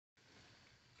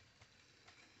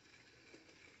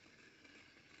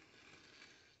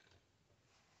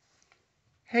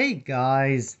Hey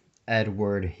guys,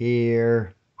 Edward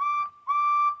here.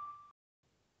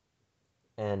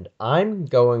 And I'm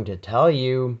going to tell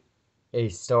you a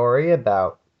story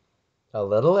about a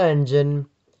little engine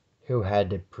who had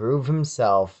to prove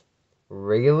himself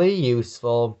really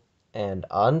useful and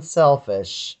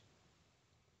unselfish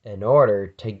in order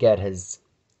to get his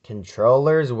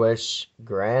controller's wish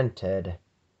granted.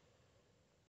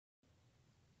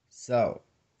 So,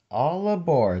 all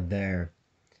aboard there,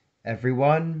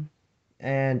 everyone,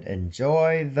 and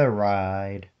enjoy the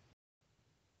ride.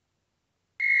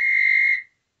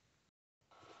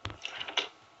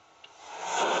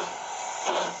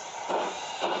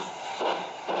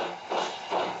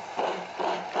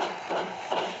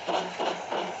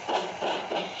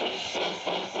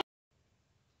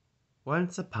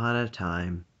 Once upon a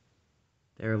time,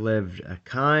 there lived a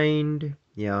kind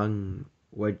young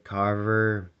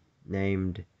woodcarver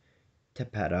named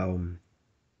Tophetto.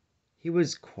 He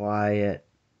was quiet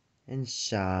and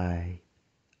shy,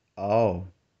 oh,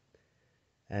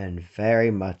 and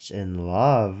very much in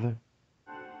love.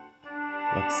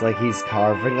 Looks like he's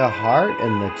carving a heart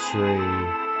in the tree.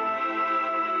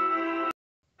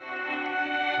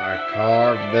 I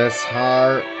carved this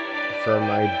heart for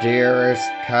my dearest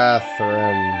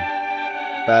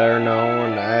Catherine, better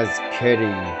known as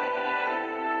Kitty.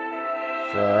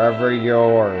 Forever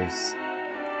yours,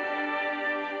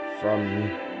 from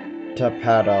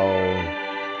Tophetto.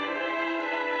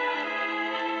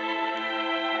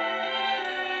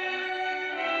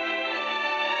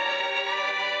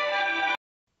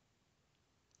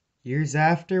 Years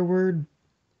afterward,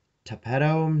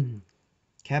 Tophetto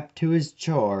kept to his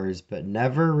chores but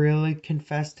never really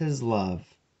confessed his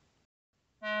love.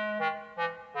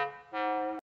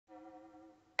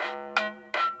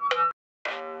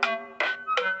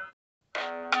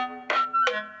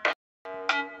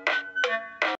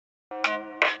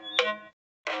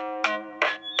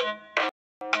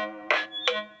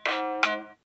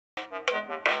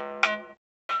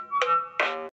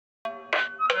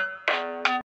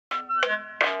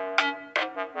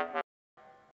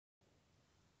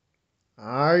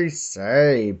 I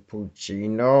say,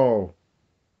 Puccino,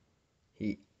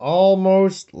 he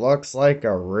almost looks like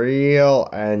a real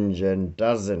engine,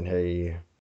 doesn't he?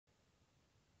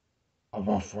 A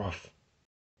woof woof.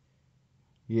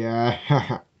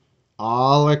 Yeah,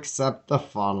 all except the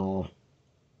funnel.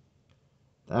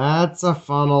 That's a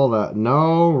funnel that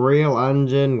no real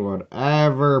engine would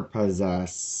ever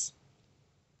possess.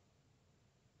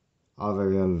 Other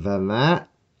than that,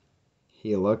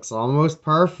 he looks almost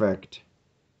perfect.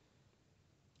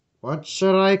 What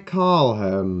should I call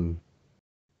him?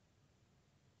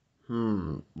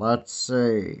 Let's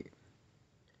see.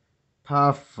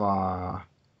 Puffa.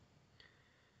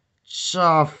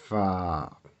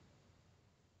 Chuffa.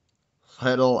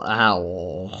 Little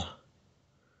owl.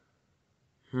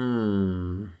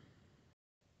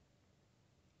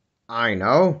 I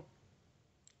know.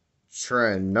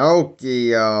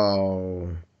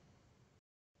 Trenocchio.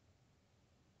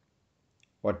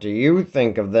 What do you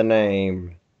think of the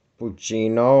name,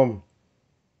 Puccino?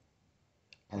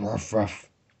 Ruff ruff.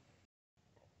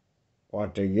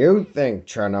 What do you think,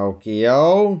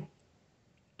 Trenocchio?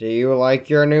 Do you like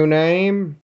your new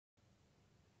name?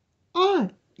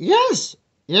 Yes,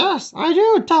 I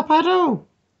do, Tophetto.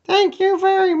 Thank you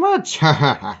very much.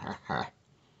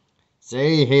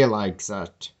 See, he likes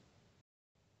it.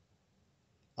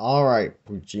 All right,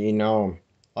 Puccino.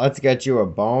 Let's get you a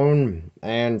bone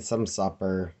and some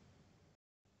supper.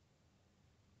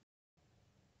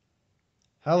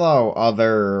 Hello,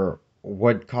 other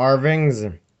wood carvings.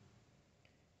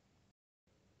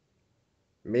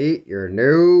 Meet your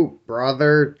new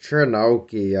brother,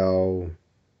 Trenocchio.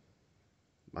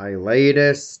 My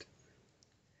latest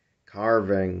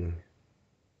carving.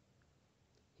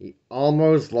 He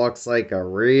almost looks like a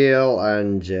real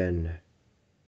engine.